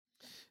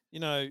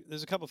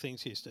There's a couple of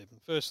things here, Stephen.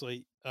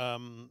 Firstly,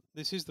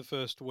 this is the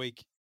first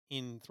week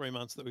in 3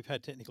 months that we've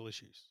had technical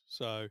issues.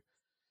 So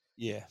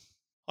Yeah.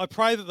 I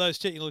pray that those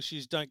technical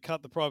issues don't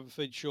cut the private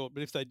feed short,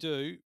 but if they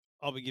do,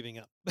 I'll be giving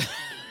up.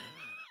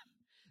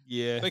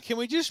 Yeah. But can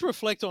we just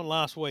reflect on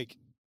last week?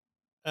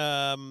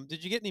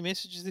 Did you get any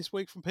messages this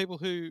week from people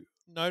who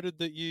noted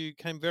that you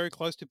came very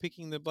close to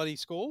picking the bloody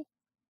score?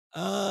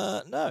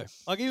 No,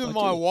 Like even I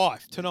my didn't.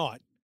 wife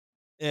tonight,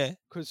 Yeah.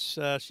 because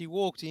she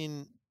walked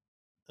in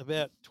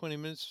about 20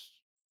 minutes,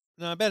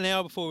 no, about an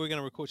hour before we were going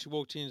to record. She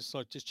walked in,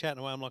 just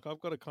chatting away. I'm like, I've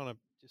got to kind of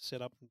just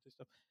set up and do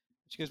stuff.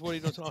 She goes, "What are you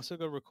doing tonight?" I said, "I've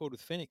got to record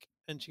with Fennec."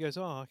 And she goes,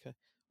 "Oh, okay."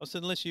 I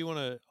said, "Unless you want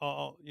to,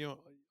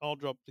 I'll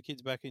drop the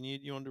kids back and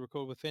you want to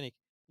record with Fennec."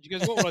 And she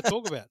goes, "What would I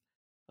talk about?"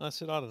 And I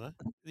said, "I don't know.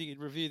 You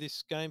could review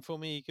this game for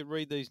me. You could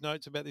read these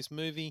notes about this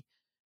movie."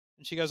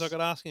 And she goes, "I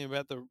got asking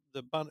about the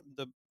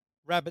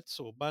rabbits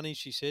or bunnies."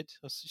 She said,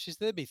 "She's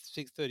there'd be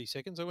 30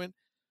 seconds." I went,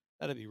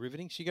 "That'd be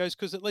riveting." She goes,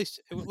 "Because at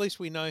least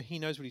we know he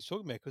knows what he's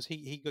talking about because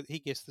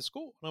he guessed the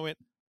score." And I went,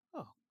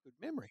 "Oh, good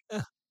memory."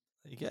 Yeah,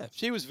 there you go.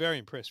 She was very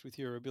impressed with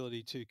your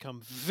ability to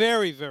come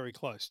very, very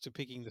close to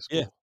picking the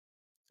Yeah, score.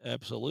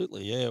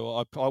 absolutely. Yeah.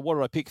 Well, what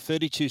did I pick?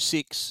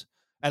 32-6,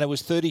 and it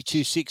was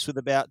 32-6 with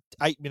about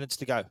 8 minutes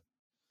to go.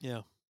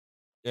 Yeah,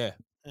 Yeah,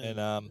 and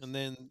and and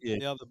then yeah,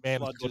 the other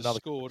man blood scored just another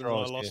couple of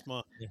scored, and I tries.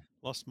 Yeah, yeah.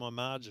 lost my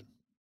margin.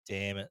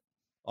 Damn it!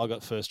 I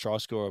got first try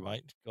scorer,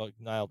 mate. I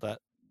nailed that.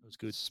 It was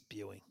good.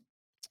 Spewing.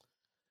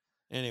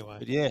 Anyway,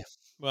 But yeah,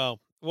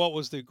 well, what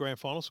was the grand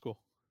final score?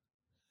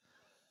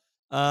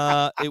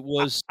 it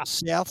was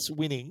Souths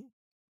winning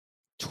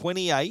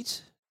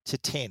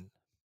 28-10.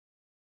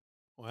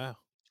 Wow.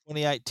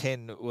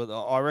 28-10.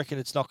 Well, I reckon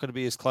it's not going to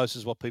be as close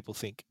as what people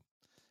think.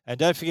 And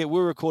don't forget,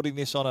 we're recording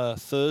this on a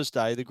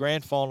Thursday. The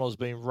grand final has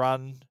been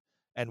run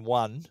and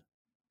won,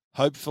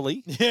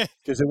 hopefully, Yeah.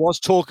 because there was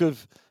talk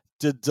of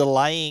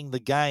delaying the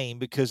game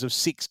because of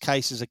 6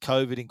 cases of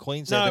COVID in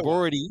Queensland. No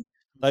way.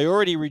 They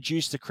already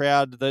reduced the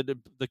crowd.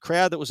 The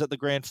crowd that was at the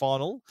grand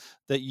final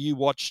that you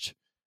watched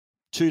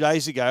 2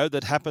 days ago,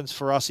 that happens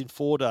for us in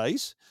 4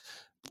 days,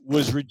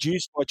 was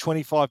reduced by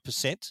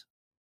 25%.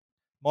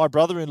 My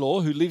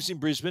brother-in-law, who lives in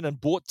Brisbane and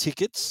bought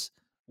tickets,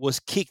 was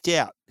kicked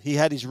out. He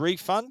had his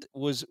refund.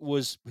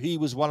 He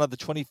was one of the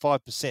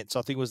 25%. So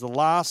I think it was the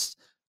last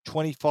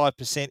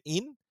 25%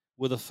 in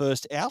were the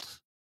first out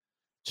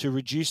to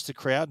reduce the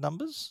crowd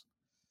numbers.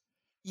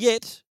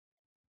 Yet,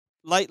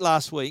 late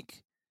last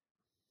week,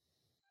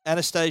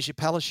 Anastasia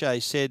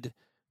Palaszczuk said,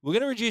 "We're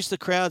going to reduce the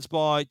crowds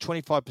by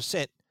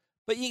 25%,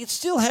 but you can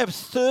still have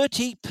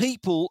 30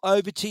 people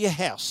over to your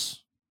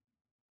house.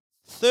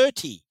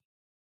 30.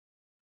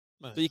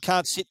 Mate. But you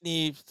can't sit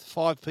near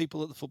 5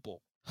 people at the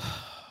football."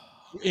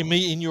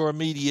 In your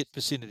immediate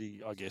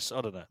vicinity, I guess.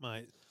 I don't know.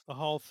 Mate, the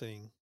whole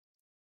thing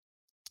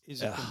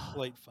is a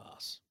complete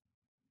farce.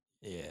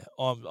 Yeah,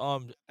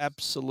 I'm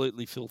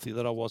absolutely filthy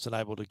that I wasn't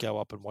able to go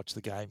up and watch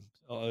the game.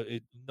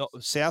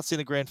 South's in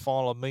a grand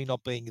final, and me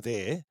not being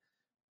there,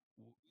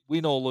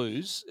 win or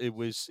lose,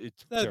 it's That'd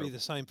be terrible. the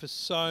same for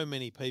so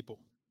many people.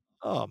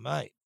 Oh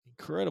mate,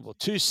 incredible!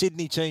 2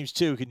 Sydney teams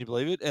too. Can you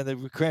believe it? And the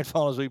grand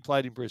finals we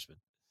played in Brisbane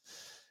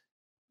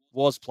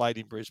was played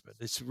in Brisbane.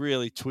 It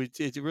really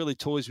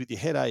toys with your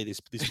head, eh? This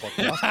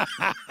podcast.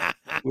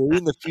 We're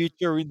in the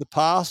future, in the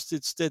past.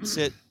 It's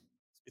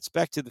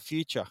back to the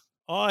future.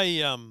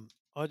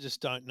 I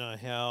just don't know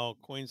how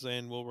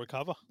Queensland will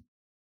recover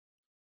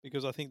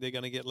because I think they're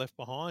going to get left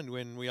behind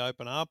when we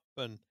open up,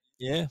 and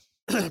Yeah.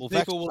 Well,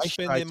 people will vaccination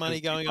spend their rates are money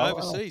pretty going low, aren't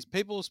overseas.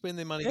 People will spend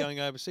their money they? going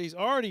overseas. I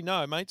already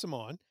know mates of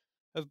mine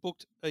have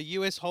booked a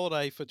US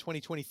holiday for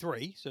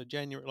 2023, so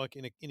January, like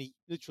in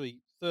literally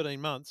 13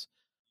 months,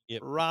 Yeah.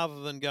 Yep.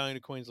 rather than going to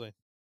Queensland.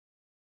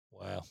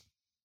 Wow.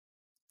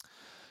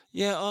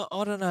 Yeah,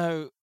 I don't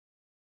know.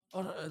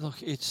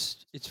 Look,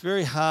 it's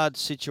very hard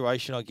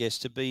situation, I guess,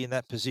 to be in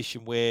that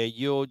position where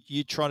you're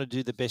trying to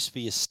do the best for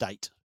your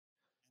state,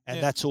 and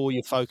Yeah, that's all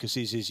your focus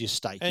is your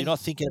state. You're and not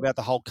thinking about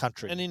the whole and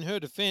country. in her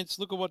defence,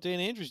 look at what Dan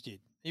Andrews did.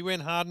 He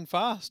went hard and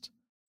fast,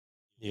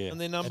 Yeah, and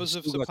their and numbers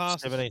it's have still got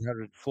surpassed.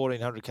 1,700,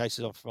 1,400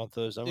 cases on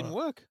Thursday, Didn't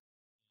wasn't work.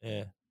 it?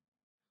 Yeah.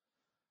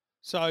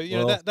 So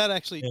Well, that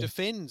actually yeah.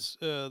 defends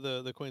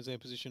the Queensland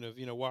position of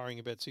worrying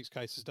about 6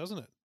 cases, doesn't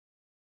it?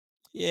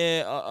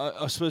 Yeah,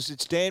 I suppose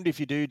it's damned if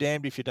you do,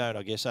 damned if you don't,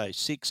 I guess,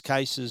 6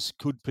 cases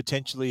could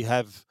potentially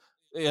have,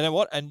 you know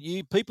what? And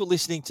you people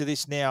listening to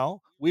this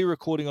now, we're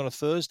recording on a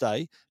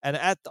Thursday, and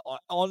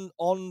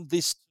on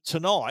this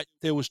tonight,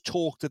 there was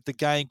talk that the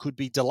game could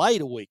be delayed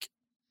a week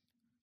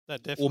That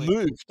or definitely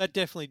moved. that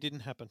definitely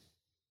didn't happen.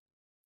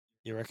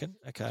 You reckon?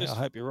 Okay, I Just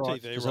hope you're right,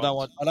 TV because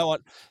rights. I don't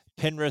want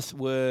Penrith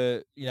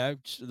were,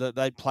 that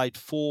they played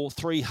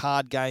 3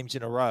 hard games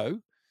in a row.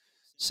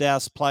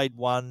 South played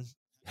one,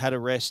 had a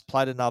rest,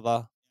 played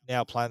another,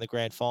 now playing the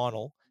grand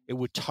final. It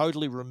would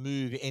totally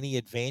remove any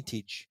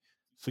advantage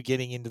for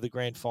getting into the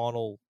grand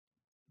final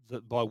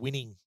by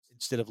winning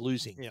instead of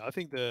losing. Yeah, I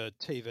think the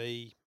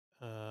TV,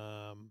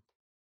 um,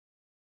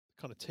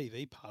 kind of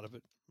TV part of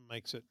it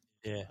makes it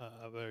Yeah.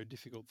 a very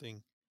difficult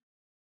thing.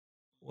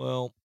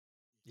 Well,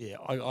 Yeah,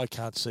 I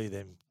can't see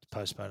them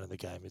postponing the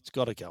game. It's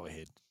got to go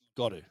ahead.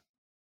 Got to.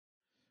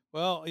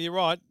 Well, you're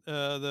right.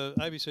 The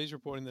ABC's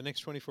reporting the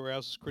next 24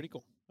 hours is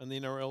critical, and the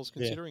NRL's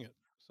Yeah. considering it.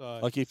 So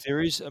Like if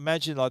there is,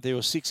 imagine like there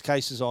were 6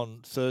 cases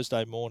on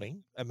Thursday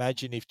morning.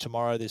 Imagine if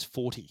tomorrow there's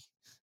 40.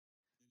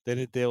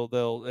 Then there'll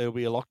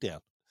be a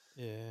lockdown.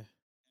 yeah,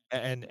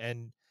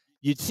 And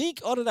you'd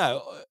think, I don't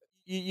know,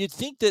 you'd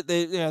think that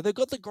they've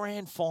got the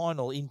grand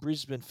final in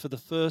Brisbane for the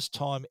first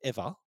time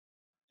ever,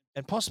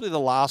 and possibly the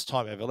last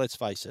time ever. Let's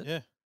face it.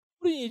 yeah.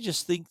 Wouldn't you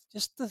just think,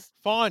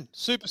 Fine,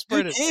 super who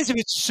spreaders. cares if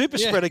it's super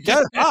Yeah. spreader?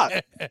 Go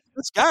hard.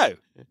 Let's go.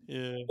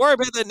 Yeah. Worry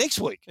about that next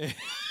week.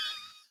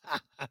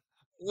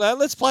 Well,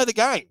 let's play the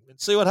game and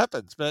see what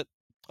happens. But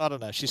I don't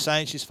know. She's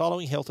saying she's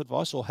following health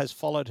advice or has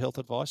followed health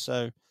advice.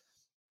 So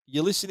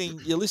you're listening.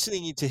 You're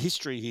listening into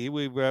history here.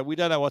 We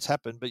don't know what's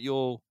happened, but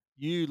you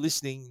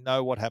listening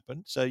know what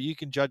happened. So you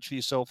can judge for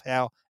yourself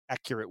how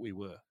accurate we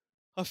were.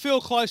 I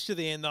feel close to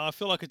the end, though. I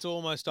feel like it's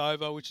almost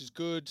over, which is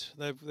good.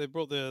 They've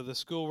brought the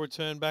school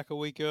return back a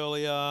week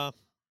earlier.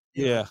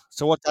 Yeah.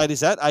 So what date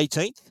is that?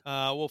 18th.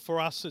 Well, for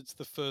us, it's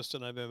the 1st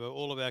of November.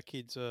 All of our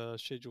kids are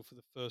scheduled for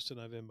the 1st of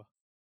November.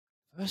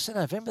 1st of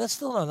November. That's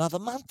still another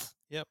month.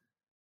 Yep.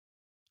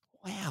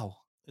 Wow.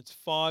 It's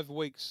 5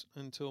 weeks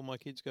until my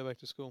kids go back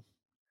to school.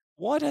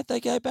 Why don't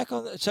they go back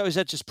on? So is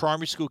that just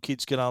primary school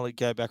kids can only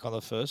go back on the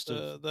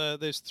 1st?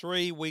 There's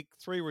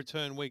 3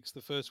 return weeks.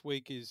 The first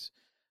week is,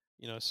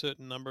 a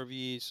certain number of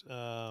years.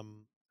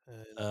 And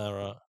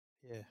Right.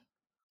 yeah.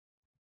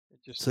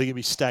 So they're going to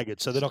be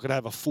staggered. So they're not going to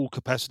have a full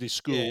capacity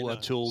school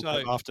until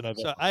after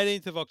November. So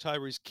 18th of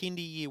October is Kindy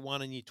Year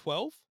 1 and Year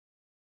 12.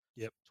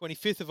 Yep.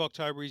 25th of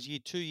October is Year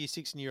 2, Year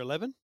 6 and Year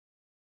 11.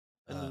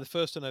 And then the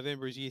 1st of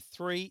November is Year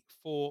 3,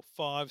 4,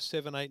 5,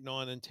 7, 8,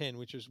 9 and 10,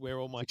 which is where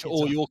all my kids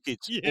all are. your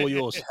kids. Yeah. All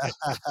yours.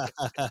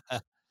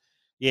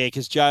 Yeah,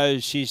 because Jo,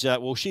 she's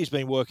she's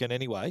been working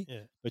anyway.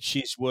 Yeah. But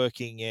she's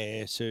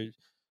working, so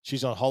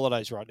she's on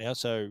holidays right now.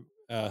 So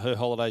her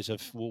holidays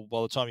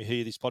by the time you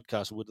hear this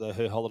podcast,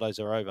 her holidays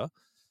are over.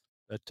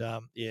 But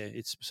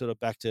it's sort of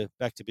back to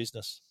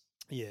business.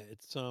 Yeah,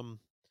 it's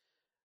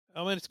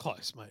it's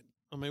close, mate.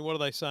 I mean, what are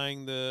they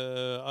saying?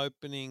 The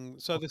opening,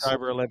 so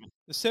October 11th.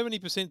 The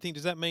 70% thing.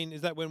 Does that mean is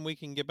that when we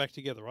can get back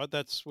together? Right,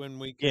 that's when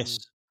we can. Yes.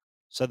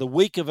 So the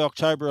week of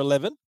October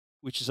 11th,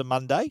 which is a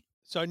Monday.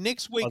 So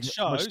next week's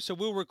show. So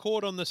we'll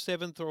record on the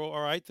 7th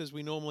or 8th as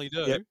we normally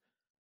do.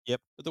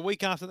 Yep. But the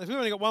week after that, we've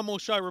only got one more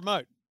show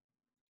remote.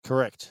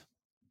 Correct.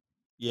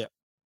 Yep.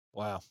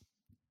 Wow.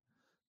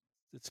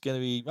 It's going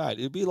to be, mate.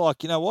 It'd be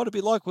like, you know what? It'd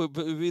be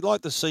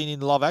like the scene in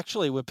Love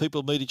Actually when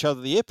people meet each other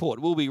at the airport.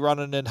 We'll be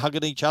running and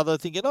hugging each other,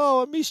 thinking,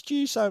 "Oh, I missed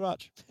you so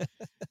much."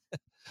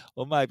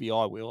 Or maybe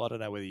I will. I don't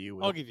know whether you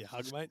will. I'll give you a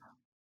hug, mate.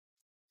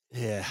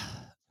 Yeah.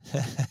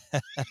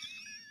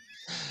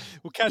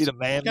 We'll catch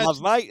love,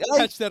 mate.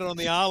 Catch that on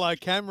the Arlo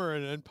camera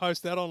and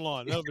post that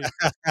online. That'll be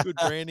good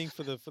branding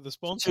for the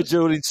sponsor. Should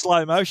do it in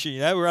slow motion.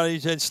 We're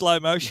running in slow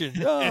motion.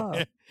 Oh,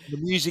 the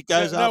music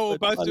goes up. No,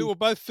 we'll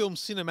both film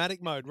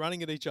cinematic mode,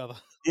 running at each other.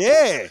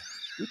 Yeah,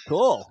 good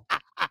call.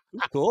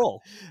 Good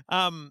call.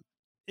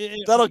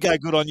 That'll go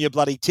good on your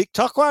bloody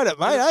TikTok, won't it,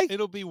 mate?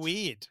 It'll be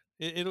weird.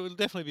 It'll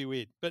definitely be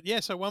weird. But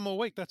yeah, so one more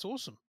week. That's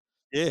awesome.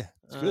 Yeah,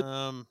 it's good.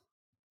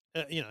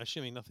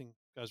 Assuming nothing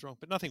goes wrong,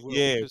 but nothing will.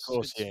 Yeah, of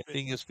course. Yeah,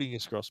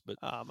 fingers crossed. But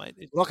mate,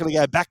 we're not going to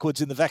go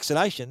backwards in the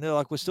vaccination. They're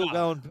like we're still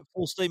going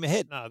full steam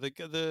ahead. No,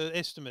 the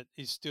estimate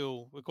is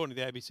still, according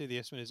to the ABC, the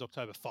estimate is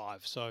October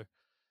 5. So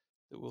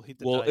that we'll hit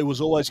the. Well, date. it was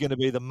always going to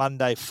be the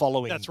Monday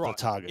following. That's right.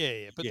 The target.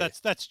 Yeah. But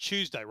that's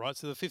Tuesday, right?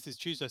 So the 5th is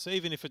Tuesday. So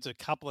even if it's a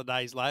couple of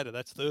days later,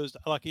 that's Thursday.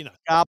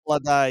 Couple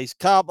of days.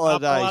 Couple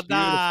of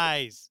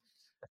days.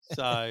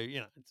 So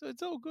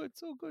it's all good.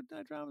 It's all good.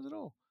 No dramas at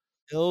all.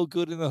 All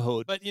good in the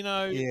hood. But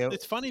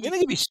it's funny. It's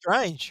going to be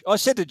strange. I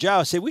said to Joe,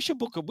 I said we should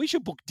book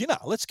dinner.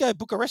 Let's go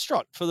book a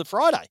restaurant for the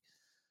Friday.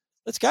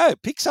 Let's go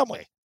pick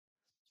somewhere.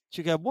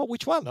 She'd go, what?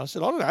 Which one? I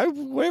said, I don't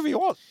know, wherever you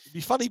want. It'd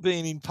be funny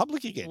being in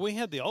public again. We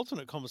had the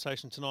alternate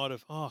conversation tonight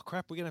of, oh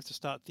crap, we're going to have to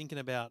start thinking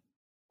about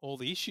all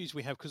the issues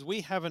we have because we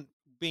haven't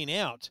been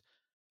out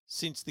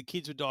since the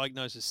kids were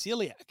diagnosed as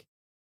celiac.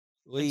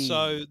 And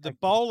so the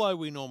bolo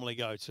we normally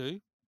go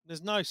to,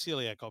 there's no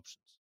celiac options.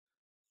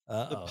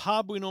 The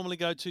pub we normally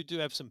go to do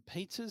have some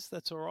pizzas.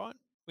 That's all right.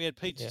 We had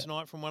pizza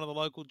tonight from one of the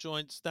local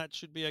joints. That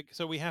should be okay.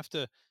 So we have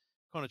to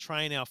kind of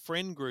train our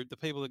friend group, the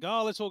people that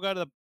go, let's all go to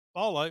the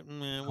bolo.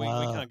 We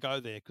can't go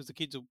there because the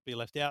kids will be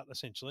left out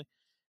essentially.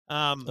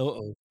 And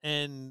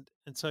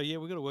so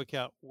we've got to work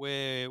out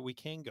where we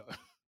can go.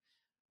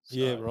 So,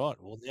 yeah, right.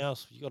 Well, now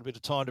you've got a bit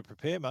of time to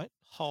prepare, mate.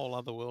 Whole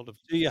other world of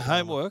do your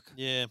homework.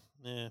 Yeah.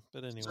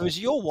 But anyway, so is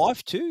your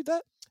wife too?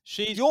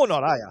 You're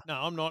not, are you? No,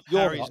 I'm not.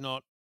 Harry's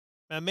not.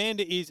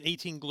 Amanda is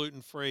eating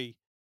gluten-free,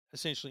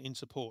 essentially in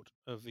support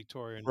of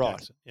Victoria and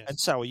Jackson. Yes. And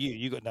so are you.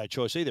 You got no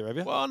choice either, have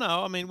you? Well, no.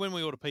 I mean, when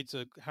we order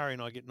pizza, Harry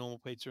and I get normal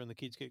pizza, and the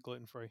kids get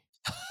gluten-free.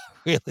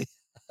 Really?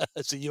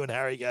 So you and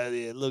Harry go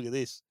there. Look at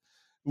this.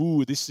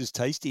 Ooh, this is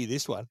tasty.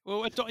 This one.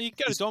 Well, you can go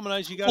to It's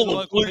Domino's, you go to full the of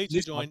local gluten, pizza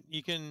this one. joint,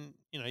 you can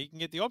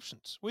get the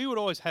options. We would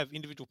always have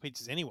individual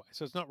pizzas anyway,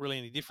 so it's not really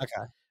any different.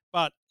 Okay.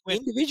 But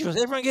Individuals.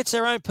 Everyone gets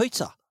their own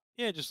pizza.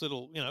 just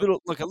little,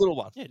 Like a little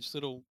one. just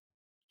little.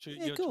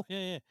 Yeah, cool.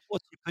 Yeah.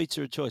 What's your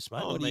pizza of choice,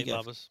 mate? Oh, What do you meat go?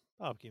 lovers,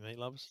 barbecue meat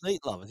lovers. Meat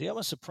lovers. Yeah, I'm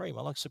a Supreme.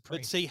 I like Supreme.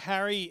 But see,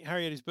 Harry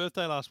had his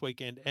birthday last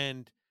weekend,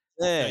 and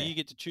Yeah. you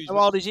get to choose. How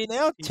old is he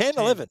now? He's 10,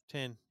 11?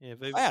 10. Yeah,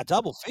 Wow,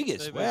 double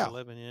figures. Viva's Wow.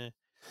 11. Yeah.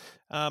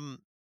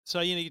 So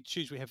you get to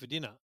choose what we have for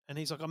dinner, and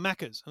he's like, "I'm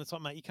Macca's," and it's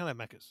like, mate, you can't have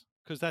Macca's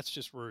because that's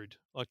just rude.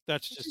 Like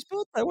that's It's just his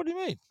birthday. What do you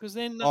mean? because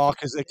then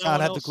Because they no can't one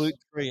have the else-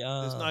 gluten-free.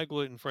 There's no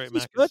gluten free at It's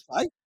his Macca's.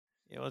 birthday.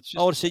 Yeah, well, it's I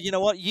would have just said, you know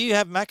what? You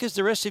have Macca's.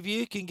 The rest of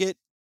you can get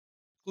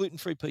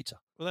gluten-free pizza.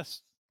 well,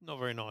 that's not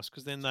very nice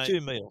because then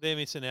 2 meals. they're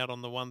missing out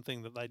on the one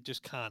thing that they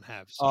just can't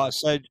have. Oh,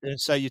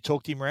 so you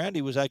talked him around.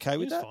 He was okay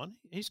with he's that. fine.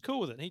 He's cool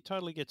with it. He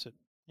totally gets it.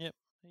 Yep,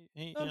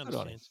 he Oh, good on him.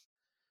 understands.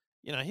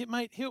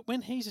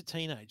 When he's a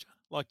teenager,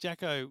 like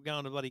Jacko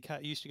going to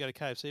used to go to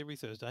KFC every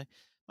Thursday,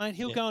 mate,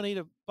 he'll Yeah. go and eat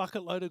a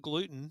bucket load of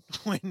gluten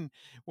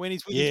when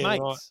he's with Yeah, his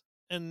mates, right.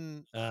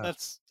 and Ah.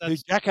 that's Who,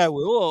 Jacko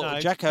will? no,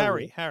 Jacko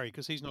will? Harry,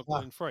 because he's not Ah.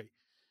 gluten free.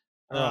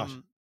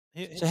 Right.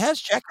 So how's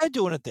Jacko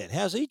doing it then?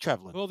 How's he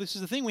travelling? Well, this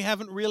is the thing, we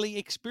haven't really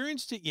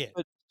experienced it yet.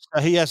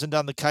 So he hasn't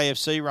done the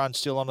KFC run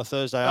still on a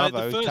Thursday, No,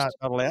 arvo. He can't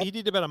not allowed. He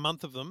did about a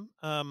month of them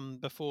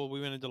before we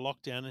went into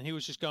lockdown, and he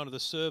was just going to the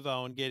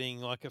servo and getting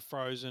like a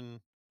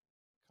frozen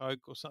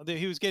Coke or something.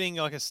 He was getting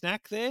like a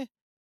snack there,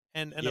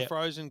 and a Yeah.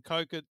 frozen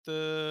Coke at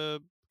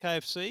the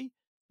KFC.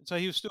 And so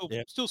he was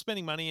Yep. still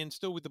spending money and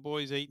still with the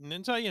boys eating.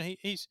 And so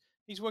he's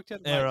worked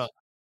out. Yeah, Mates. right.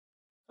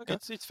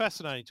 Okay. It's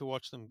fascinating to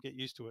watch them get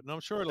used to it, and I'm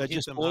sure it'll So hit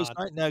just them boys,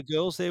 hard. mate? No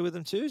girls there with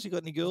him too? Has he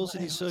got any girls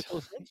in his Well, circle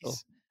of friends? Or?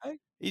 Hey?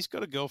 He's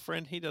got a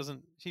girlfriend. He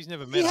doesn't. She's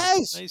never He met her.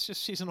 has?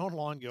 She's an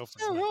online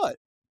girlfriend. Yeah, mate. right.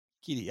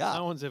 Giddy up.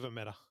 No one's ever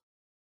met her.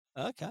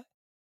 Okay.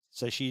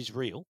 So she's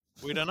real.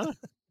 We don't know.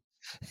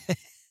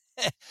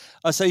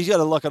 Oh, so he's got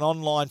an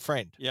online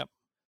friend. Yep.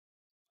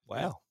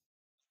 Wow.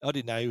 I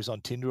didn't know he was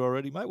on Tinder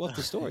already, mate. What's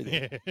the story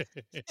there?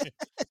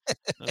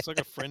 It's like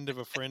a friend of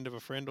a friend of a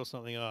friend or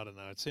something. I don't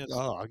know. It sounds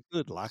Oh,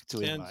 good luck to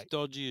him, mate.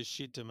 dodgy as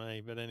shit to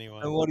me. But anyway,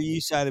 And what are you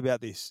saying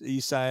about this? Are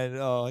you saying,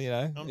 are you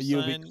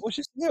a bit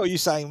cautious now? Or are you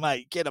saying,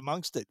 mate, get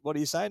amongst it? What are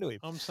you saying to him?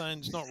 I'm saying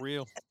it's not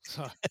real.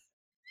 So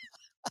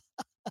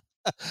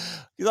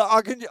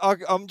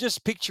I'm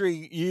just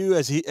picturing you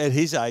at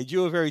his age.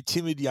 You're a very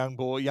timid young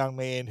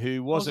man who I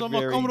was wasn't on my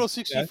very. Commodore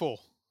 64.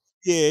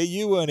 Yeah,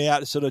 you weren't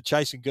out sort of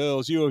chasing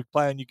girls. You were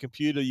playing your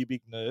computer, you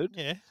big nerd.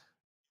 Yeah.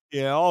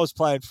 Yeah, I was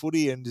playing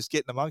footy and just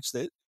getting amongst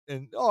it.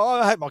 And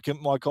I had my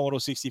Commodore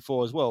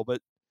 64 as well.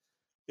 But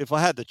if I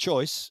had the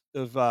choice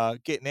of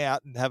getting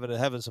out and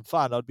having some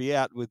fun, I'd be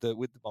out with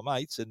my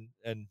mates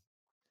and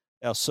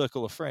our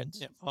circle of friends.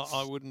 Yeah.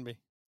 I wouldn't be.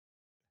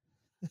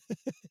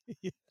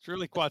 It's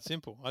really quite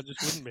simple. I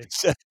just wouldn't be.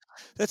 So,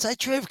 they'd say,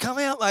 Trev, come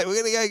out, mate. We're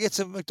going to go get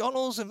some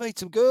McDonald's and meet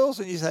some girls.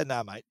 And you say,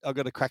 no, mate, I've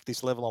got to crack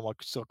this level on my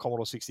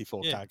Commodore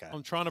 64. Yeah, Can't go.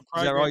 I'm trying to Is that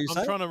right program. you're I'm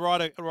saying? trying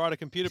to write a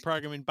computer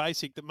program in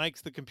BASIC that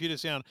makes the computer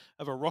sound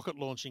of a rocket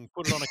launching.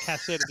 Put it on a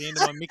cassette at the end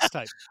of my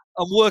mixtape.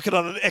 I'm working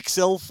on an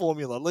Excel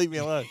formula. Leave me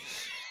alone.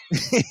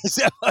 Is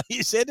that what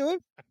you said to him?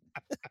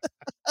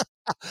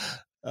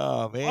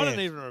 Oh, man. I don't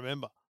even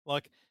remember.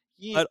 Like,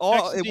 But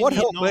what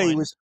helped me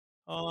was,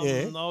 I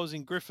was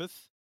in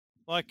Griffith.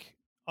 Like,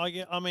 I've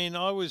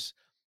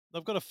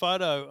got a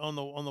photo on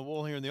the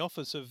wall here in the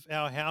office of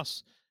our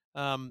house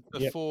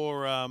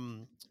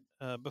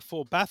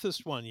before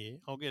Bathurst one year.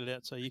 I'll get it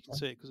out so you can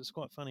see it because it's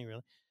quite funny,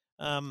 really.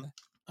 I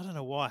don't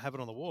know why I have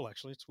it on the wall.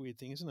 Actually, it's a weird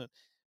thing, isn't it?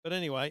 But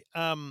anyway,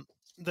 oh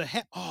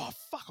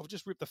fuck! I've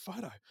just ripped the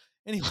photo.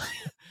 Anyway,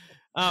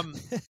 out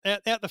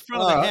the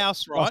front of the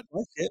house, right?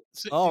 Yep.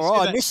 So, All you see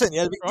right, that? Nissan.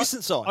 Yeah, the big Right.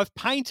 Nissan sign. I've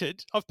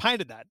painted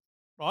that,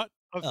 right?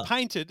 I've Oh.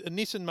 painted a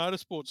Nissan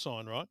Motorsport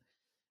sign, right?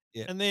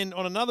 Yeah. And then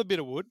on another bit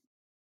of wood,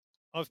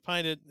 I've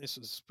painted. This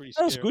is pretty.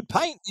 That was scary. good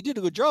paint. You did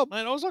a good job.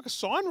 Mate, I was like a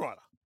sign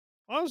writer.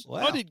 I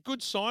Wow. did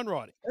good sign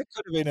writing. That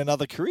could have been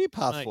another career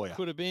path Mate, for you.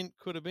 could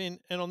have been.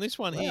 And on this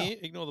one Wow. here,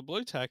 ignore the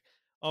blue tack.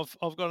 I've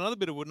got another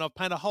bit of wood, and I've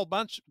painted a whole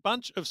bunch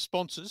of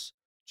sponsors: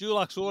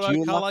 Dulux Auto,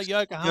 Dulux, Color,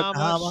 Yokohama,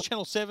 Yokohama.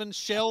 Channel 7,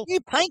 Shell, You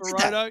painted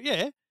that. Barodo.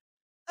 Yeah,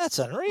 That's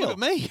look unreal. at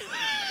me.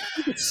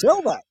 You could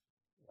sell that.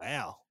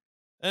 Wow.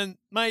 And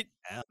mate,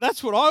 Wow.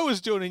 that's what I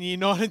was doing in year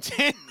 9 and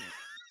 10.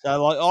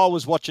 So like I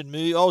was watching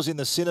movies. I was in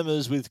the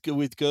cinemas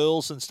with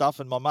girls and stuff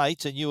and my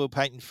mates, and you were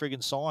painting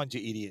friggin' signs, you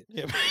idiot.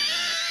 Yeah.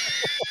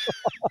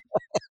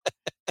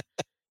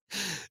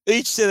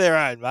 Each to their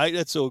own, mate.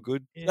 That's all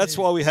good. That's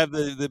Yeah. why we have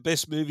the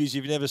best movies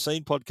you've never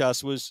seen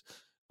podcast.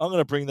 I'm going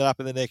to bring that up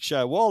in the next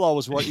show. While I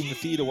was in the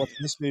theater watching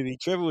this movie,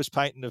 Trevor was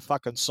painting a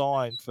fucking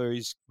sign for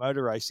his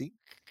motor racing.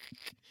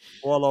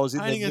 While I was in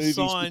Painting the a movies,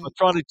 sign.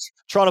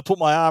 trying to put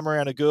my arm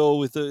around a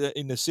girl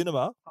in the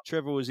cinema.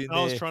 Trevor was in I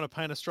there. was trying to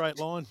paint a straight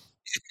line.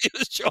 He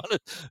was trying to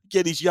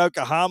get his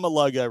Yokohama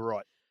logo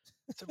right.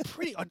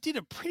 I did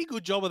a pretty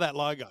good job of that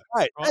logo.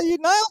 Right. Right. You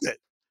nailed it.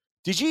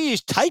 Did you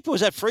use tape or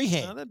was that No,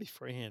 freehand? that'd be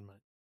freehand, mate.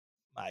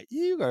 Mate,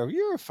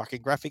 you're a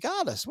fucking graphic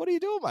artist. What are you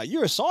doing, mate?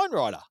 You're a sign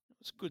writer. It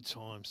was good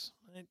times.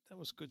 Mate, that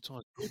was good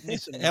times.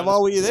 Goodness and How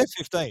old were you there?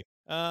 15.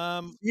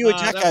 You were that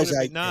Jacko's would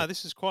have age been, no, then.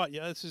 this is quite,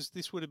 yeah,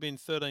 this would have been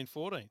 13,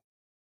 14.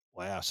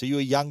 Wow. So you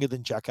were younger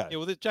than Jacko. Yeah,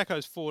 well,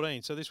 Jacko's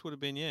 14, so this would have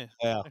been, yeah.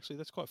 Wow. Actually,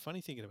 that's quite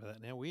funny thinking about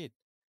that now. Weird.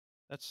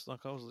 That's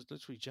like I was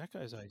literally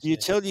Jacko's age. Do you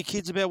there. tell your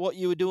kids about what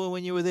you were doing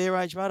when you were their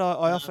age, mate?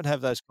 I often have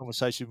those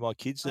conversations with my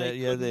kids. They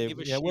Yeah, couldn't give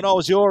a when shit. I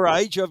was your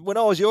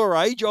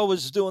age, I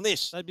was doing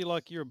this. They'd be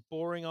like, "You're a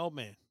boring old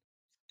man."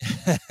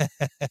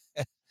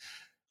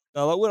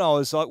 No, when I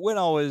was,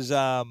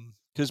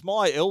 because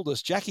my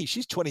eldest Jackie,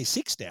 she's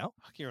 26 now.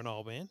 Fuck, you're an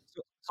old man.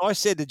 So I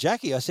said to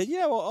Jackie, I said,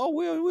 "Yeah, well,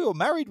 we were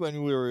married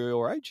when we were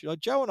your age.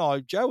 Like Joe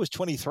was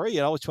 23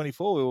 and I was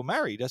 24. We were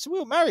married." I said, "We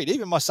were married.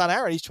 Even my son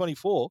Aaron, he's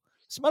 24.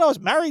 I said, "Mate, I was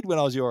married when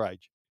I was your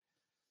age."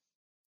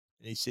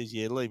 And he says,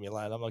 "Yeah, leave me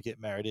alone. I'm not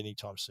getting married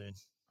anytime soon."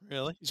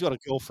 Really? He's got a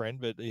girlfriend,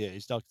 but yeah,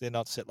 they're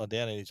not settling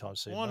down anytime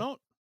soon. Why mate. not?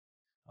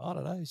 I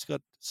don't know. He's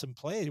got some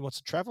plans. He wants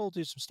to travel,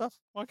 do some stuff.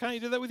 Why can't you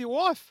do that with your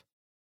wife?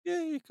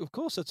 Yeah, of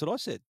course, that's what I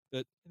said.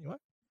 But anyway,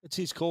 it's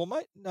his call,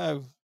 mate.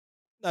 No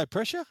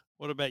pressure.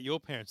 What about your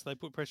parents? They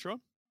put pressure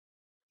on?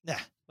 Nah,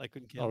 They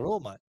couldn't not care. at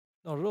all, mate.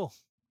 Not at all.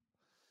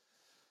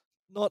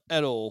 Not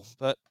at all.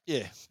 But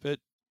yeah, but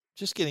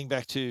just getting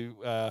back to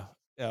our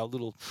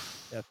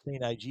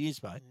teenage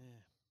years, mate.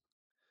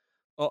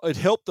 It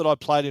helped that I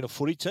played in a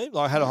footy team.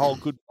 I had a whole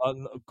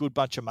good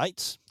bunch of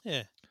mates.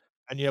 Yeah.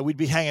 And we'd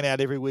be hanging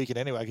out every weekend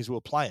anyway because we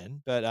were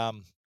playing. But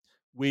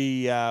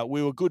we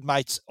were good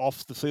mates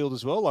off the field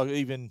as well. Like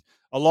even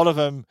a lot of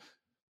them,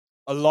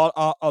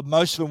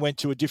 most of them went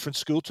to a different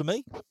school to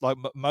me. Like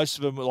most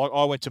of them, like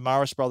I went to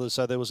Marist Brothers,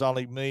 so there was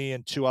only me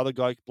and two other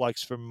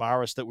blokes from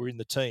Marist that were in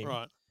the team,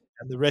 Right.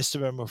 and the rest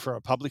of them were from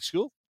a public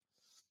school.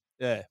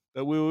 Yeah,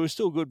 but we were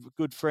still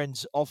good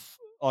friends off,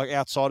 like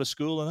outside of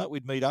school, and that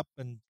we'd meet up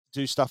and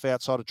do stuff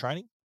outside of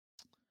training.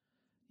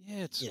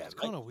 Yeah, it's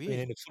kind of weird.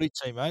 Being in a footy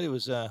team, mate, it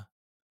was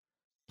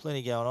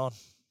plenty going on.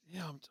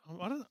 Yeah,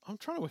 I'm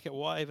trying to work out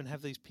why I even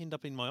have these pinned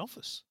up in my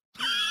office.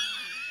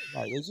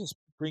 Mate, they just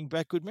bring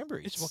back good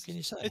memories. What can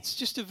you say? It's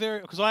just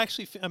because I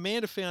actually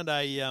Amanda found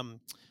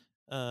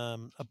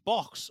a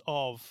box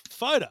of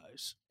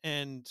photos,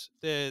 and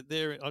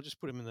they're I just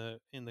put them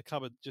in the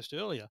cupboard just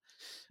earlier,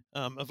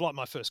 of like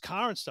my first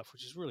car and stuff,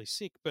 which is really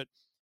sick. But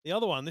the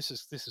other one, this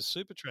is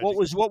super tragic.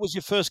 What was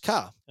your first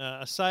car?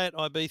 A Seat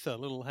Ibiza,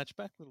 little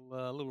hatchback,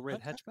 little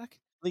red hatchback.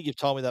 I think you've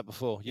told me that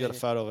before. You got a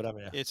photo of it,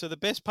 haven't you? Yeah. So the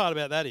best part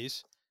about that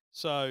is,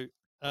 you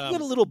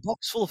got a little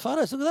box full of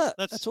photos. Look at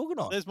that. That's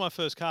organised. There's my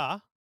first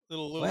car.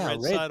 Little wow,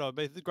 red Seat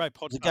Ibiza. The great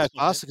podcast. Does it go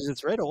faster because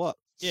it's red or what?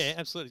 Yeah,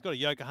 absolutely. It's got a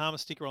Yokohama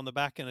sticker on the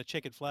back and a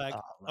checkered flag.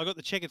 I got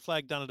the checkered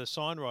flag done at a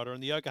sign writer,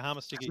 and the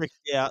Yokohama sticker.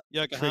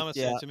 Yokohama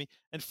sent to me.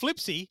 And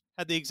Flipsy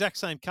had the exact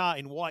same car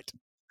in white.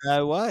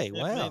 No way!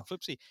 Yeah, wow, man,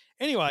 Flipsy.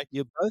 Anyway,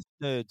 you're both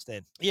nerds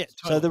then. Yeah.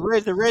 Totally. So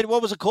the red.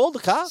 What was it called? The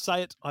car?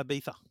 Seat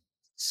Ibiza.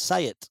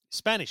 Seat.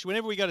 Spanish.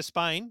 Whenever we go to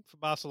Spain for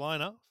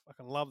Barcelona, I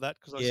fucking love that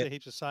because I see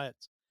heaps of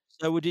Seats.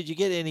 So, did you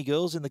get any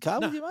girls in the car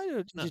with you, mate,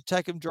 or did you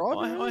take them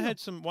driving? I had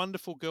some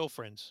wonderful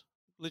girlfriends.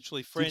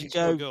 Literally friends who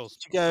are girls.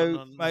 Did you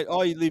go, mate?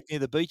 You live near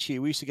the beach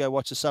here. We used to go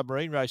watch the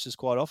submarine races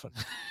quite often.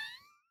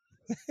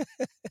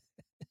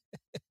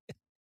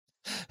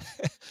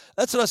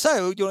 That's what I say.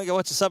 Do you want to go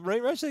watch the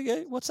submarine race? They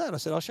go, what's that? I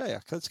said, I'll show you.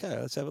 Let's go.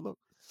 Let's have a look.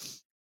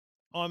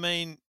 I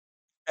mean,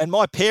 and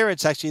my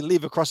parents actually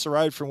live across the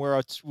road from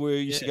where we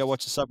used to go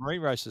watch the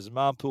submarine races in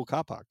Marnpool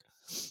car park.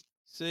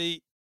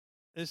 See,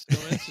 this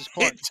is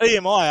quite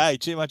TMI,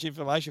 too much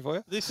information for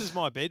you. This is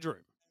my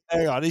bedroom.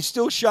 Hang on, he's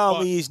still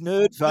showing me his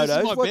nerd photos. This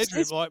is my What's bedroom.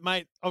 this? Like,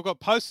 mate, I've got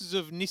posters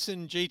of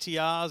Nissan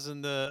GTRs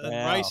and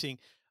racing.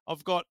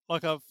 I've got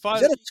like a photo.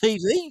 Is that a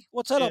TV?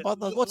 What's that up on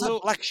the? What's that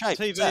black shape?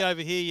 TV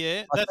over here,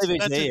 yeah. That's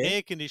an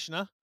air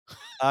conditioner.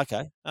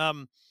 Okay.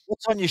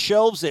 What's on your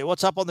shelves there?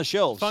 What's up on the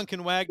shelves? Funk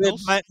and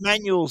Wagnalls.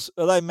 Manuals.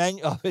 Are they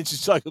manual? Oh, it's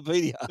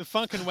encyclopedia. The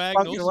Funk and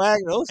Wagnalls. Funk and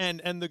Wagnalls.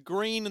 And the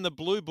green and the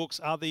blue books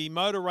are the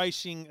Motor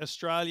Racing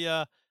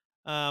Australia.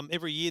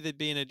 Every year there'd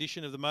be an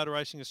edition of the Motor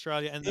Racing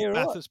Australia and the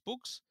Bathurst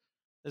books.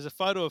 There's a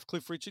photo of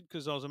Cliff Richard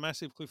because I was a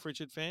massive Cliff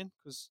Richard fan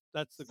because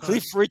that's the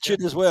Cliff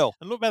Richard as well.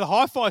 And look about the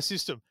hi-fi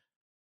system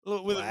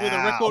with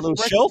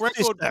a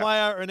record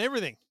player and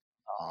everything.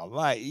 Oh,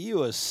 mate, you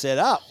were set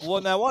up.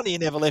 Well, no wonder you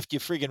never left your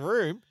friggin'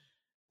 room.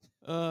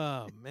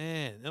 Oh,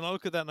 man. And I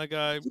look at that and I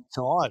go, good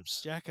times.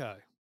 Jacko,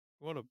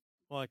 what am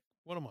I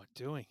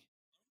doing?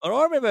 And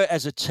I remember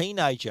as a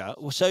teenager,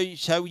 so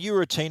you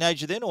were a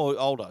teenager then or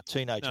older?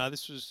 Teenager? No,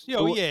 this was,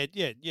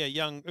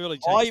 young, early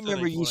teens. I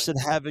remember you said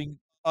having,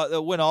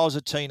 when I was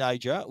a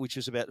teenager, which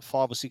was about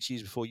 5 or 6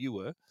 years before you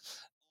were,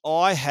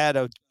 I had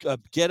a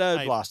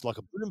ghetto blast, like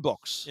a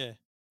boombox.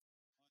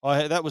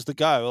 Yeah. That was the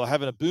go,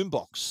 having a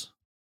boombox.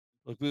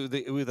 With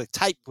a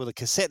tape with a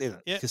cassette in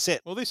it. Yeah.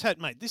 Cassette. Well, this had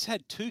 2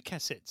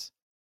 cassettes.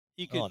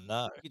 You could, oh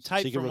no! You could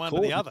tape from one to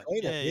the other.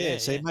 Yeah.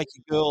 So you make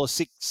your girl a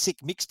sick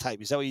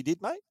mixtape. Is that what you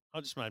did, mate? I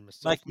just made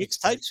mistakes. Make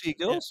mixtapes for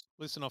your girls.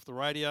 Yeah. Listen off the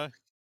radio.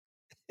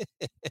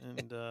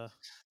 And I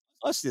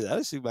used to do that. I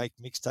used to make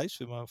mixtapes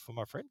for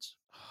my friends.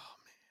 Oh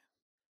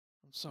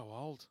I'm so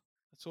old.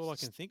 That's all I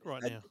can think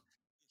right And now.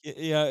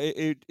 yeah,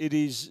 it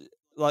is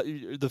like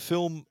the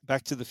film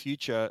Back to the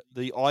Future.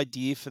 The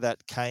idea for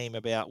that came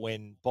about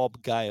when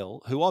Bob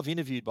Gale, who I've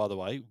interviewed by the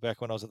way, back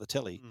when I was at the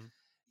telly, Mm.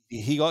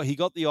 he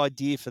got the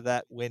idea for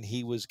that when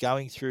he was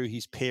going through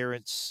his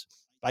parents'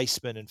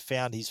 basement and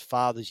found his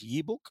father's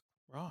yearbook,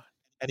 Right.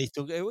 and he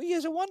thought, "Oh,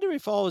 yes, I wonder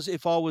if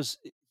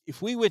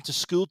we went to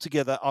school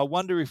together, I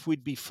wonder if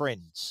we'd be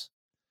friends."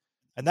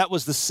 And that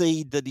was the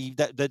seed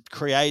that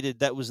created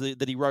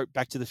that he wrote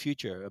Back to the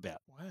Future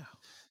about. Wow.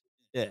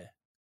 Yeah.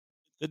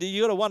 But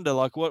you got to wonder,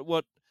 like,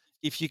 what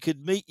if you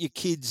could meet your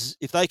kids,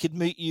 if they could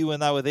meet you when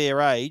they were their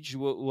age,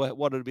 what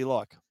would it be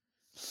like?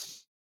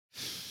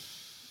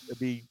 It'd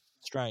be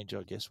strange,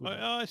 I guess,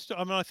 wouldn't it?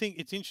 I mean, I think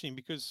it's interesting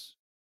because,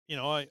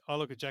 I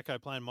look at Jacko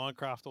playing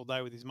Minecraft all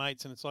day with his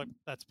mates, and it's like,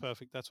 that's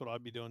perfect. That's what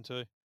I'd be doing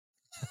too.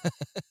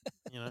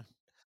 You know,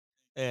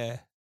 Yeah.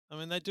 I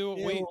mean, they do what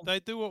Yeah. Well, they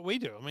do what we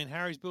do. I mean,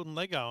 Harry's building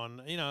Lego, and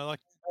like,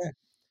 yeah.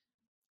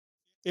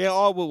 Yeah.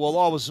 I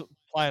was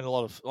playing a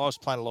lot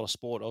of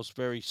sport. I was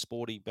very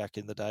sporty back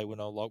in the day when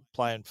I like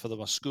playing for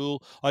my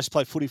school. I used to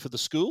play footy for the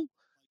school,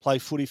 play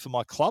footy for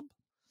my club.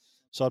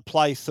 So I'd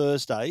play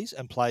Thursdays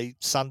and play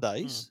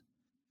Sundays.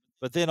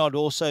 But then I'd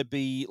also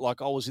be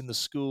like, I was in the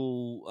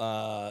school.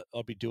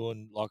 I'd be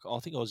doing like, I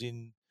think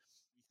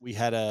we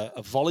had a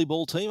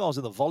volleyball team. I was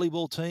in the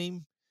volleyball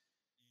team,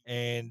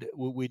 and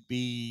we'd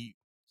be.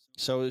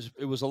 So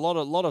it was a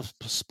lot of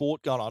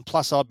sport going on.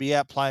 Plus, I'd be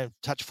out playing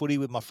touch footy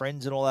with my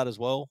friends and all that as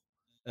well.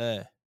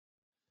 Yeah,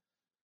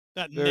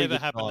 that very never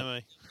good happened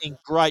time. to me. In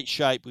great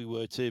shape we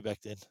were too back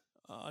then.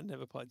 I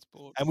never played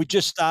sport. And we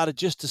just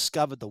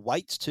discovered the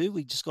weights too.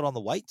 We just got on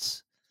the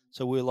weights.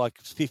 So we were like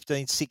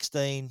 15,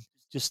 16,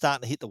 just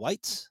starting to hit the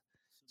weights,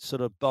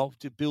 sort of bulk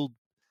to build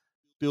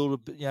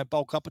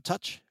bulk up a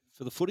touch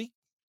for the footy.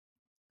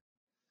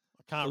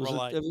 I can't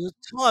relate. It was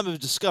a time of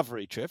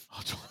discovery, Trev.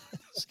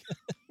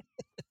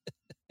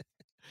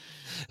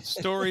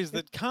 Stories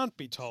that can't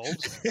be told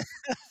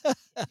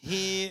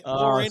here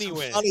Oh, or some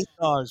anywhere. funny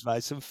times,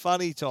 mate. Some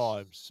funny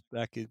times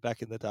back in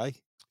the day.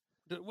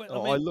 I I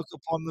mean, look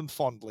upon them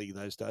fondly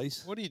those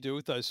days. what do you do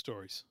with those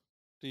stories?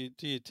 Do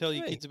you tell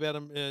your Hey, kids about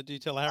them? Do you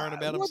tell Aaron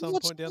about them some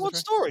point down the what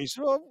track? stories?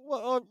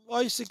 Well,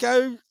 I used to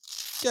go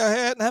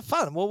out and have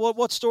fun. Well,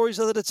 what stories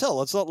are there to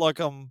tell? It's not like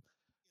I'm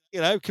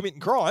committing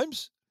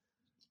crimes.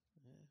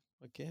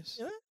 Yeah, I guess.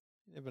 You know?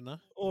 You never know.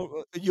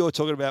 Or you're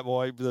talking about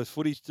the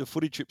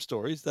footy trip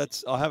stories.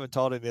 I haven't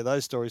told any of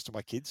those stories to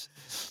my kids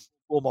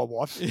or my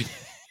wife.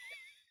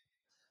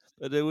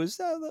 But it was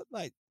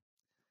mate.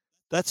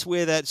 That's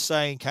where that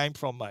saying came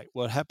from, mate.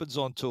 What happens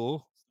on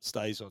tour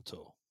stays on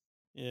tour.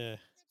 Yeah.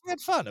 We had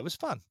fun. It was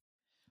fun.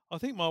 I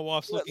think my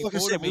wife's looking Like I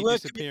forward to said, we me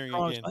weren't committing disappearing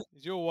crimes, again. mate.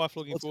 Is your wife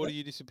looking What's forward that? to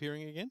you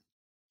disappearing again?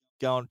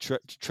 Go on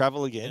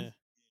travel Yeah.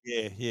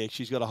 again. Yeah.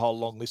 She's got a whole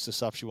long list of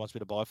stuff she wants me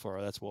to buy for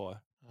her. That's why.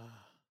 Ah,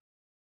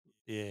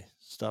 Yeah,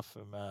 stuff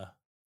from.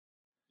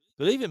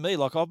 But even me,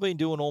 like I've been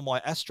doing all my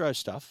Astro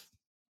stuff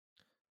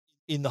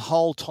in the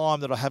whole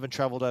time that I haven't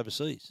travelled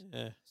overseas.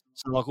 yeah.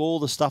 So like all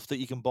the stuff that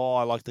you can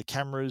buy, like the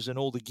cameras and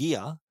all the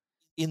gear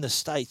in the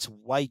States,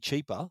 way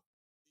cheaper.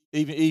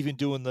 Even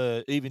doing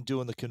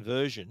the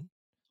conversion,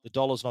 the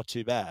dollar's not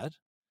too bad.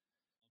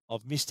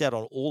 I've missed out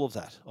on all of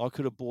that. I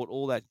could have bought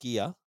all that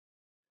gear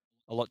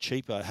a lot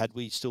cheaper had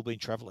we still been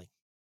traveling.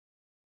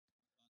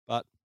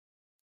 But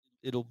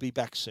it'll be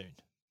back soon.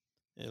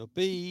 It'll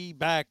be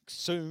back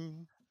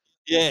soon.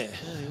 Yeah.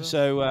 you will.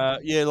 So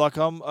like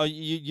are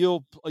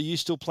you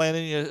still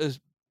planning a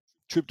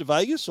trip to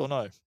Vegas or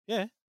no?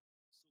 Yeah.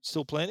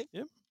 Still planning?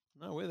 Yep.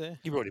 No, we're there.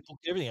 You've already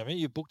booked everything, haven't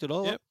you? You booked it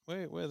all Yep. up?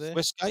 We're there.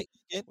 Westgate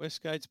again?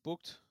 Westgate's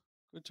booked.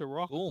 Good to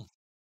rock. Boom.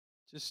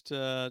 Just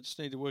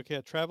need to work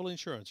out travel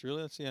insurance.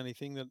 Really, that's the only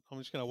thing that I'm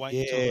just going to wait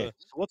until Yeah. the.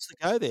 So what's the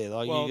go there?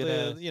 Like Well,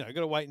 you're gonna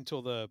got to wait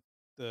until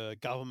the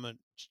government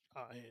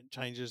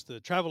changes the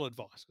travel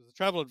advice, because the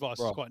travel advice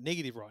is right. quite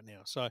negative right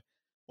now. So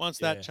once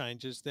that Yeah.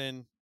 changes,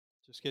 then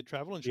just get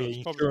travel Yeah, insurance.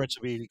 insurance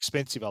will be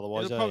expensive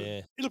otherwise.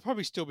 Yeah. It'll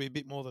probably still be a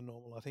bit more than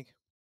normal. I think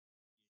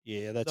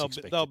Yeah, that's they'll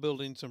expected.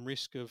 build in some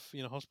risk of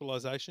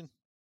hospitalisation,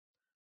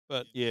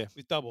 but Yeah.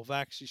 with double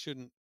vax, it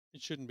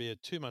shouldn't be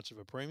too much of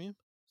a premium.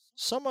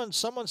 Someone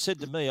said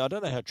to me, I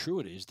don't know how true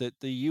it is, that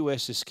the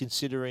US is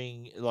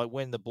considering like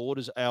when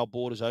our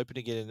borders open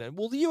again. And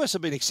well, the US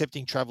have been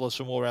accepting travellers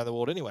from all around the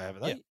world anyway,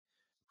 haven't they? Yep.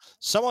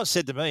 Someone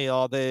said to me,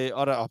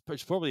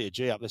 it's probably a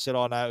G up. They said,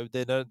 oh no,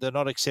 they're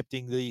not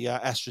accepting the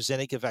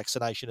AstraZeneca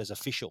vaccination as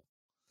official.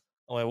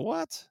 I went,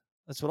 what?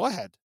 That's what I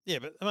had. Yeah,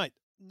 but mate,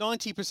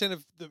 90%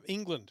 of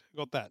England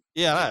got that.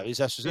 Yeah, I know. It's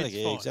AstraZeneca. It's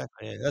Yeah, fine.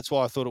 exactly. Yeah, that's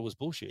why I thought it was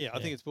bullshit. Yeah, I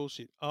think it's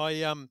bullshit.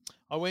 I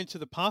went to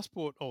the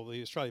passport or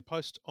the Australia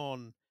Post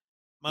on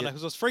Monday Yep.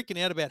 because I was freaking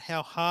out about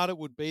how hard it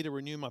would be to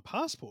renew my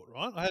passport.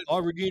 Right? I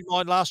renewed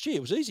mine last year.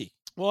 It was easy.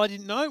 Well, I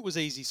didn't know it was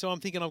easy, so I'm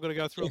thinking I've got to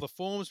go through Yeah. all the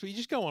forms. But you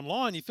just go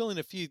online, you fill in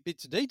a few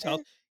bits of detail,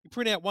 Yeah. you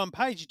print out one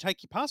page, you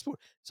take your passport.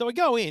 So I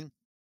go in,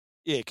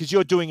 Yeah, because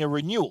you're doing a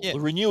renewal. Yeah.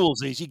 The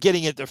renewal's easy.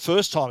 Getting it the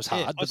first time's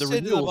Yeah, hard, I but the said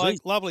to the renewal's bloke,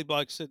 easy. lovely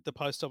blokes at the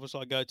post office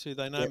I go to.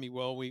 They know Yep, me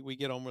well. We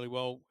get on really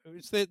well.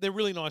 They're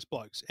really nice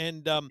blokes,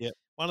 and yep.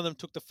 one of them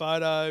took the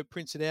photo,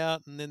 prints it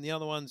out, and then the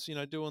other one's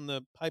doing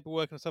the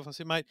paperwork and stuff. I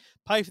said, mate,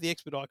 pay for the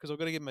expedite because I've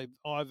got to get my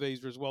I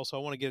visa as well, so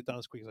I want to get it done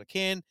as quick as I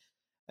can.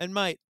 And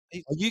mate, Are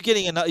you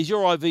getting is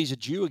your I visa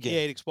due yeah, again?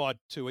 it expired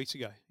 2 weeks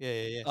ago.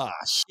 Yeah. Ah,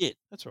 shit.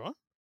 That's all right.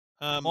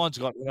 Um, Mine's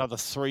got another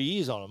 3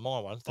 years on it, my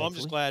one, I'm just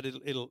thankfully. glad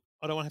it'll.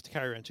 I don't want to have to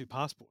carry around two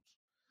passports.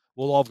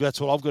 Well, that's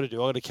what I've got to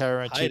do. I've got to carry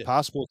around 2 Hate it.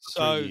 passports for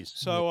 3 So years.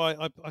 Yep. so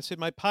I said,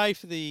 mate, pay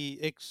for the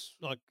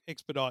expedite.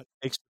 Expedite.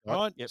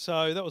 Right. Yep,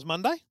 So that was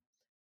Monday.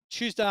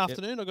 Tuesday yep.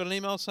 afternoon, I got an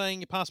email saying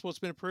your passport's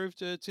been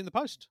approved. It's in the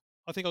post.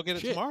 I think I'll get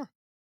it Shit. tomorrow.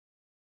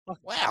 Like,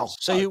 Wow. So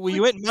so when quick.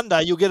 you went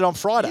Monday, you'll get it on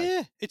Friday.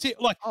 Yeah, it's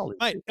it. Like, Holy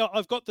mate, shit.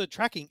 I've got the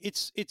tracking.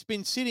 It's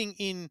been sitting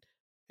in.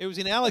 It was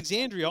in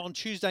Alexandria on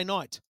Tuesday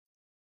night.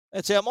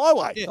 That's out my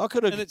way. Yeah, I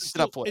could have and picked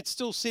it up for you. it's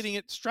still sitting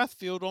at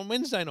Strathfield on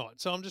Wednesday night.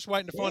 So I'm just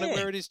waiting to find out Yeah.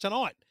 where it is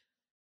tonight.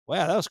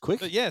 Wow, that was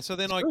quick. But yeah, so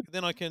then That's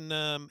good. I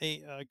can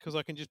because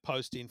I can just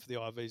post in for the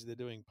IVs. They're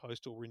doing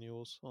postal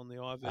renewals on the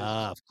IVs.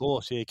 Ah, of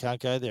course. Yeah, you can't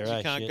go there, You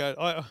eh? can't Shit.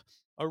 go.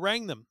 I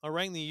rang them. I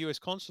rang the US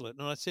consulate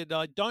and I said,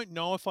 I don't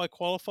know if I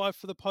qualify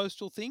for the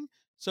postal thing.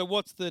 So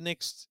what's the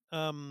next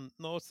no,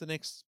 what's the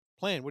next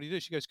plan? What do you do?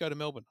 She goes, go to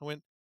Melbourne. I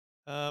went,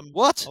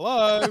 What?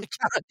 hello?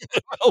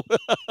 What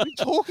are you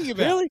talking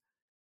about? Really?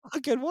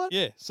 Fucking what?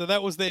 Yeah. So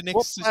that was their What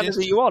next planet are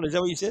suggestion. you on? Is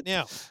that what you said?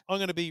 Now, I'm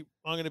gonna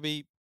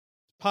be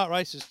part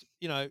racist.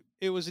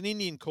 It was an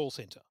Indian call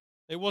center.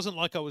 It wasn't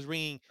like I was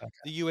ringing Okay.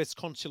 the US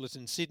consulate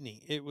in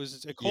Sydney. It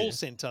was a call Yeah.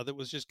 center that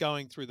was just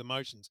going through the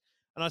motions.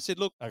 And I said,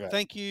 look, Okay.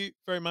 thank you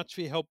very much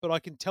for your help, but I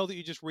can tell that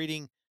you're just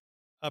reading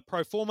a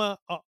pro forma.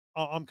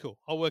 I'm cool.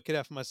 I'll work it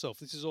out for myself.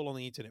 This is all on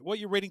the internet. What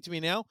you're reading to me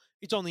now,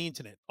 it's on the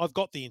internet. I've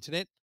got the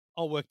internet.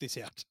 I'll work this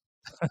out.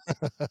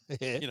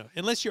 Yeah.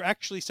 Unless you're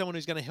actually someone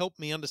who's going to help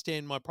me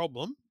understand my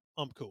problem,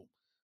 I'm cool.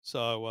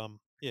 So,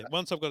 yeah,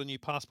 once I've got a new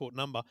passport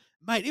number,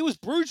 mate, it was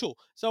brutal.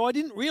 So I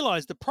didn't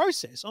realize the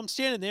process. I'm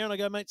standing there and I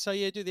go, mate, so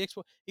yeah, do the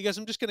export. He goes,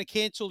 I'm just going to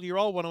cancel your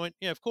old one. I went,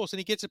 yeah, of course. And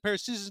he gets a pair of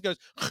scissors and goes,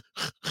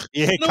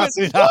 Yeah, and I cuts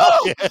went, it up.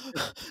 "Whoa!"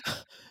 Yeah.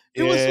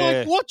 It was like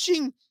Yeah.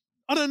 watching,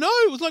 I don't know,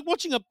 it was like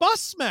watching a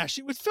bus smash.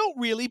 It felt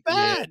really Yeah.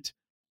 bad.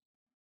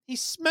 He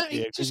smacked, Yeah,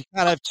 he because just, you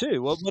can't have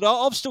 2. Well, but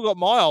I've still got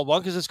my old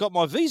one because it's got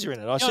my visa in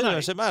it. I yeah, said I to him, know,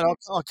 I said, "Mate,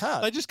 I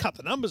can't." they just cut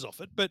the numbers off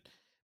it, but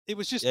it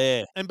was just,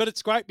 Yeah. but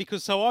it's great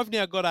because so I've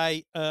now got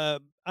a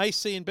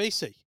AC and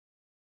BC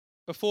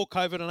before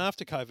COVID and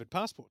after COVID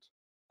passports.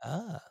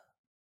 Ah.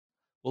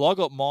 Well, I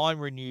got mine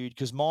renewed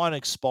because mine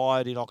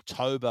expired in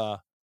October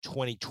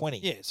 2020.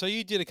 Yeah, so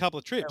you did a couple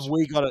of trips. And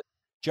we got it.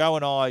 Joe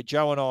and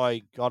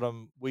I got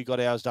them. We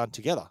got ours done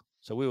together,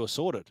 so we were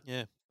sorted.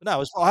 Yeah. But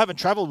no, I haven't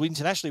travelled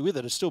internationally with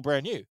it. It's still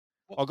brand new.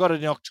 What? I got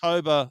it in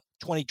October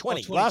Oh,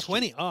 2020, last year.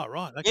 2020. Oh,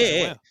 right.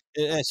 Okay. Yeah, Wow.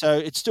 yeah. So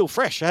it's still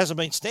fresh. It hasn't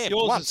been stamped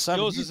once. So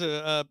Yours is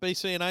a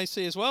BC and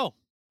AC as well.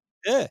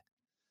 yeah.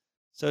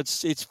 So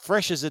it's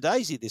fresh as a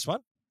daisy. This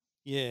one.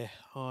 Yeah.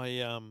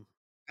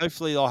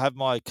 Hopefully, I'll have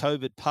my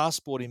COVID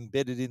passport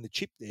embedded in the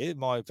chip there.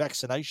 My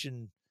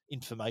vaccination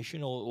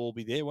information will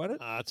be there, won't it?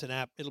 It's an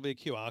app. It'll be a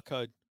QR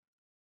code.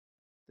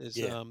 There's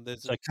Yeah.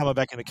 there's So coming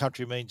back in the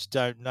country means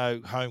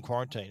no home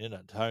quarantine, isn't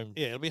it? Home.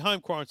 Yeah, it'll be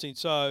home quarantine.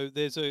 So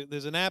there's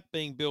an app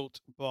being built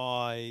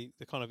by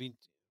the kind of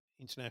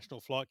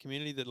international flight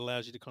community that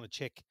allows you to kind of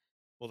check,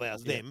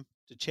 allows Yeah. them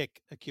to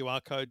check a QR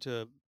code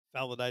to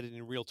validate it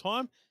in real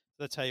time.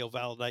 That's how you'll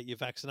validate your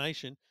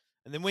vaccination.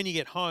 And then when you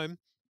get home,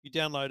 you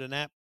download an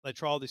app. They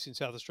trial this in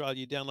South Australia.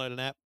 You download an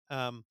app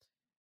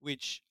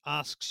which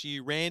asks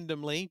you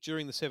randomly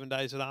during the 7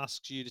 days. It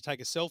asks you to take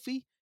a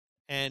selfie,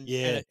 and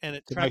Yeah. it To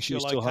make tracks sure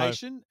your you're still home.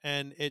 location,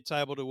 and it's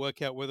able to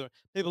work out whether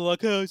people are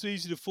like, oh, it's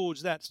easy to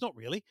forge that. It's not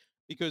really,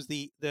 because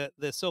the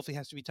selfie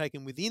has to be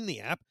taken within the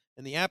app,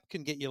 and the app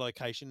can get your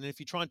location. And if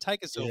you try and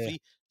take a Yeah. selfie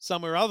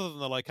somewhere other than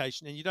the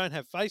location and you don't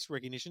have face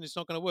recognition, it's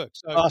not going to work.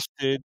 So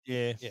Busted.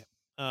 Yeah. yeah,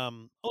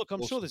 look, I'm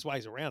sure Awesome. there's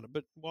ways around it,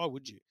 but why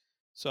would you?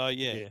 So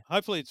yeah, Yeah.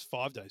 hopefully it's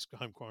 5 days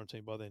home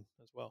quarantine by then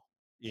as well.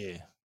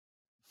 Yeah.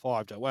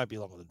 5 days. Won't be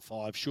longer than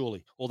 5,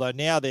 surely. Although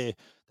now they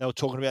were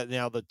talking about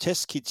now the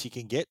test kits you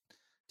can get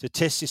to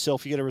test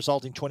yourself. You get a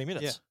result in 20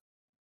 minutes.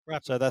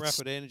 So that's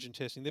Rapid antigen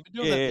testing. They've been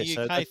doing that in the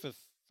so UK for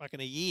fucking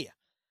a year.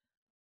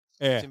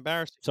 yeah. It's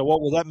embarrassing. So what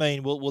will that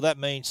mean? Will that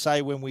mean,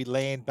 say, when we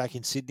land back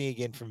in Sydney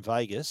again from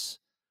Vegas,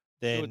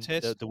 then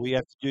test. do we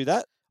have to do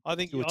that? I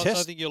think Do a I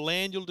test? think you'll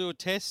land, you'll do a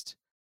test,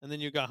 and then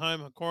you go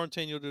home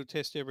quarantine. You'll do a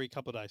test every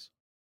couple of days.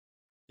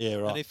 Yeah,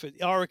 And right.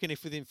 I reckon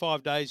if within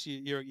 5 days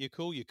you're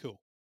cool, you're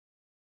cool.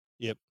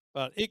 Yep.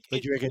 But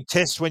But you reckon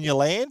test when you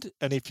land,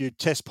 and if you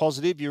test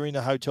positive, you're in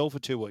a hotel for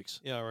 2 weeks?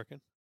 yeah, I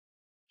reckon.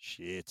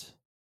 Shit.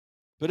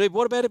 But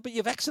what about it? But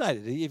you're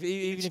vaccinated.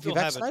 Even if you're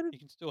vaccinated, You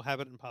can still have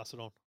it and pass it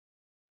on.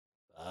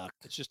 fuck,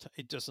 It's just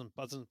it doesn't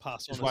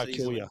pass just on as won't kill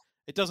easily. you.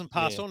 It doesn't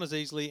pass Yeah. on as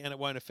easily, and it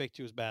won't affect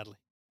you as badly.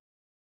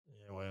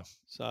 Yeah, well,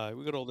 So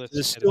we've got all that.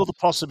 there's still the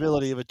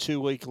possibility of a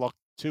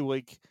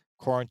 2-week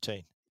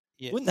quarantine.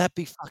 Yeah. Wouldn't that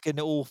be fucking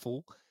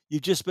awful?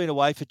 You've just been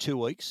away for 2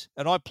 weeks,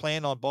 and I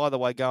plan on, by the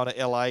way, going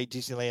to LA,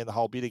 Disneyland, the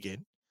whole bit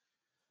again.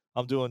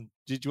 I'm doing.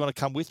 Did you want to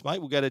come with, mate?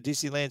 We'll go to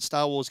Disneyland,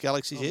 Star Wars,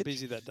 Galaxy's I'm Edge.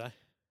 busy that day.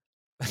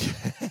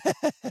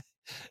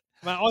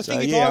 Mate, I So,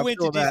 think if yeah, I I'm went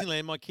to doing that.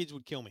 Disneyland, my kids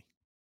would kill me.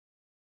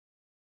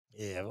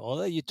 Yeah,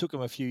 well, you took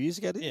them a few years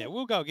ago, didn't Yeah, you?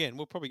 we'll go again.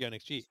 We'll probably go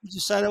next year. You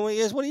just say to me,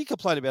 yes, what are you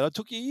complaining about? I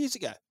took you years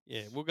ago.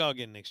 Yeah, we'll go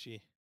again next year.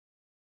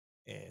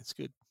 Yeah, it's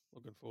good.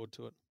 Looking forward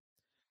to it.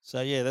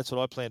 So yeah, that's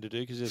what I plan to do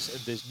because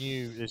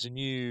there's a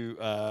new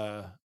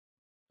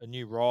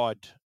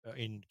ride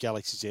in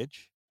Galaxy's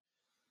Edge,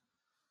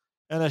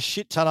 and a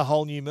shit ton of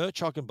whole new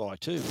merch I can buy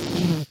too.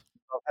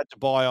 I've had to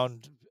buy on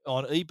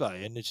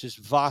eBay, and it's just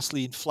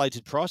vastly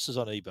inflated prices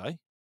on eBay.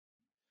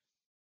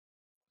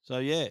 So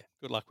yeah,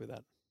 Good luck with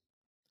that.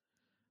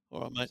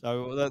 All right, mate.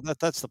 so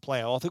that's the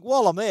plan. I think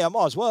while I'm there, I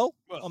might as well.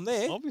 Well, I'm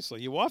there.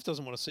 obviously, your wife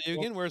doesn't want to see you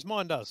Well, again, whereas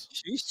mine does.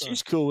 So-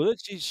 She's cool with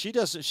it. She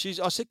does.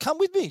 I said, come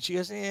with me. She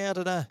goes, yeah, I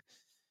don't know. I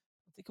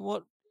think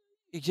what?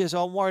 He says,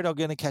 I'm worried I'm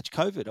going to catch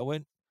COVID. I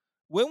went,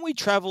 when we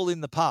travel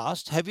in the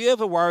past, have you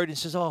ever worried and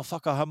says, oh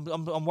fuck, I'm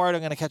worried I'm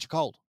going to catch a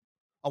cold.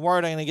 I'm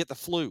worried I'm going to get the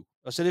flu.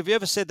 I said, have you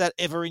ever said that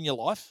ever in your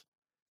life?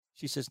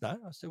 She says, no.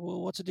 I said, well,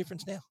 what's the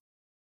difference now?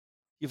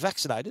 You're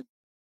vaccinated.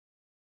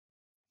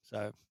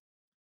 So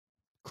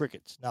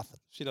crickets, nothing.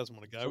 She doesn't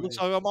want to go. So it with looks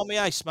you. like I'm on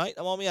my ace, mate.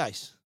 I'm on my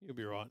ace. You'll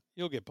be right.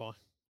 You'll get by.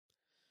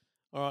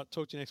 All right.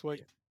 Talk to you next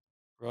week.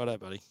 Righto,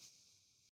 buddy.